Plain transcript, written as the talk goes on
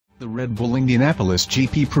The Red Bull Indianapolis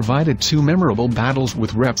GP provided two memorable battles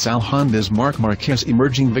with Repsol Honda's Marc Marquez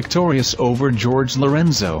emerging victorious over Jorge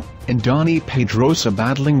Lorenzo, and Dani Pedrosa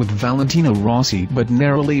battling with Valentino Rossi but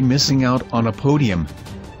narrowly missing out on a podium.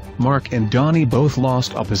 Marc and Dani both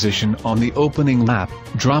lost opposition on the opening lap,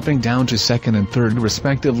 dropping down to second and third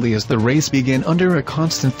respectively as the race began under a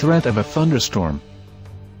constant threat of a thunderstorm.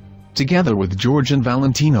 Together with Jorge and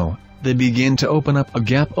Valentino, they began to open up a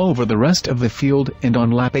gap over the rest of the field, and on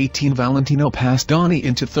lap 18 Valentino passed Dani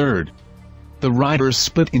into third. The riders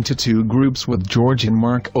split into two groups with Jorge and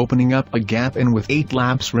Marc opening up a gap, and with 8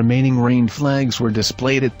 laps remaining rain flags were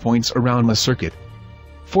displayed at points around the circuit.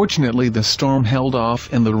 Fortunately the storm held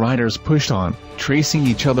off and the riders pushed on, tracing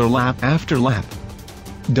each other lap after lap.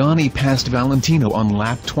 Dani passed Valentino on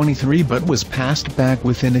lap 23 but was passed back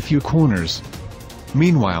within a few corners.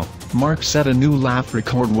 Meanwhile, Marc set a new lap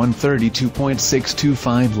record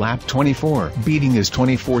 132.625 lap 24, beating his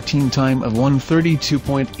 2014 time of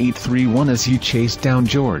 132.831 as he chased down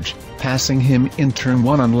Jorge, passing him in turn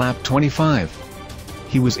 1 on lap 25.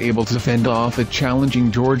 He was able to fend off a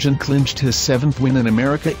challenging Jorge and clinched his 7th win in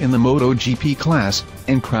America in the MotoGP class,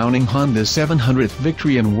 and crowning Honda's 700th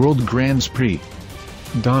victory in World Grands Prix.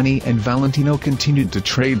 Dani and Valentino continued to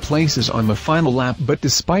trade places on the final lap, but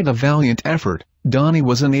despite a valiant effort, Dani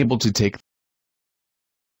was unable to take